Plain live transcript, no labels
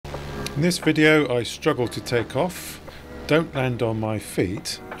In this video I struggle to take off, don't land on my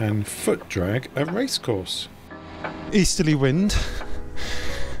feet and foot drag a racecourse. Easterly wind,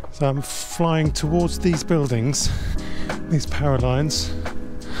 so I'm flying towards these buildings, these power lines.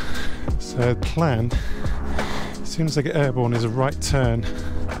 So the plan, as soon as I get airborne, is a right turn.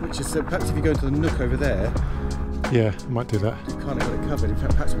 Which is, perhaps if you go into the nook over there. Yeah, I might do that. You can't have got it covered. In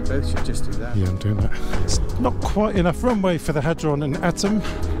fact, perhaps we both should just do that. Yeah, I'm doing that. It's not quite enough runway for the Hadron and Atom.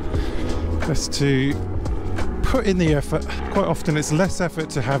 Best to put in the effort. Quite often it's less effort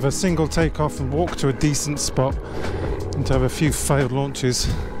to have a single takeoff and walk to a decent spot than to have a few failed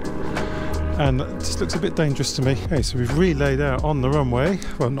launches. And it just looks a bit dangerous to me. Okay, so we've relayed out on the runway.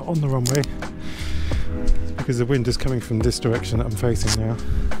 Well, not on the runway, because the wind is coming from this direction that I'm facing now.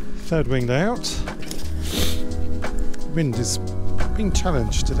 Third wing layout. Wind is being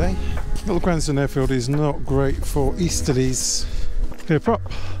challenged today. Little Grandson Airfield is not great for easterlies. Clear prop.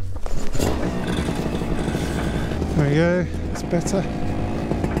 There we go, it's better.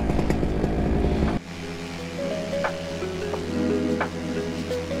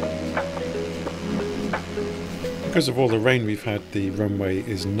 Because of all the rain we've had, the runway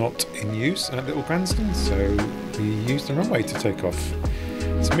is not in use at Little Grandson, so we use the runway to take off.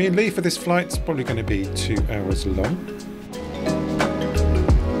 So me and Lee for this flight, it's probably going to be 2 hours long.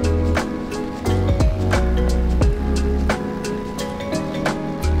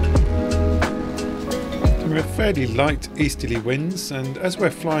 We have fairly light easterly winds, and as we're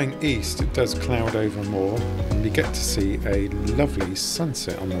flying east it does cloud over more and we get to see a lovely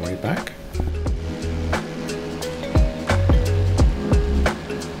sunset on the way back.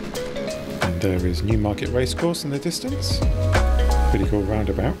 And there is Newmarket Racecourse in the distance. Pretty cool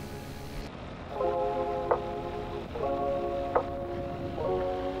roundabout.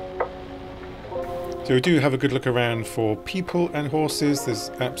 So we do have a good look around for people and horses.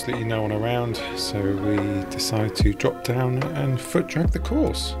 There's absolutely no one around, so we decide to drop down and foot drag the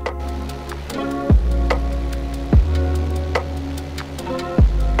course.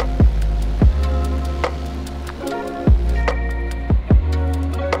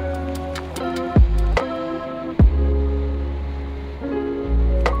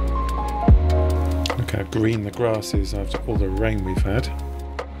 Look how green the grass is after all the rain we've had.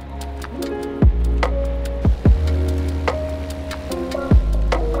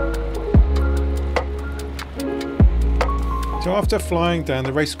 So after flying down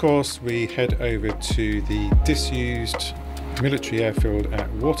the racecourse, we head over to the disused military airfield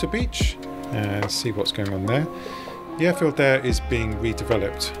at Water Beach and see what's going on there. The airfield there is being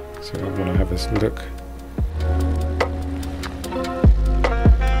redeveloped, so I want to have a look.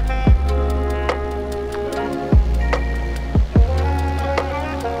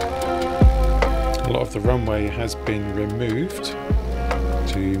 A lot of the runway has been removed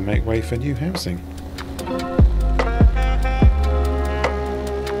to make way for new housing.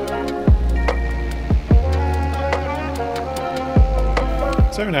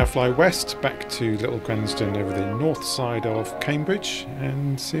 So we now fly west back to Little Grandson over the north side of Cambridge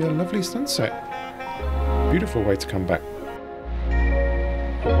and see a lovely sunset. Beautiful way to come back.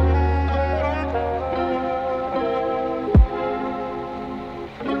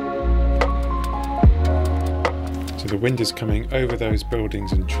 So the wind is coming over those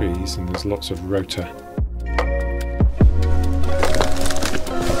buildings and trees and there's lots of rotor.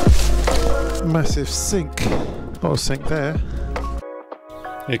 Massive sink. A lot of sink there.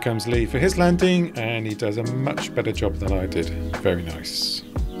 Here comes Lee for his landing and he does a much better job than I did. Very nice.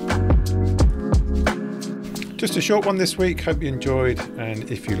 Just a short one this week. Hope you enjoyed, and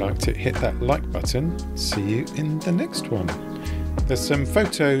if you liked it, hit that like button. See you in the next one. There's some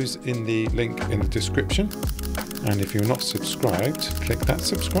photos in the link in the description, and if you're not subscribed, click that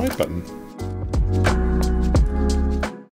subscribe button.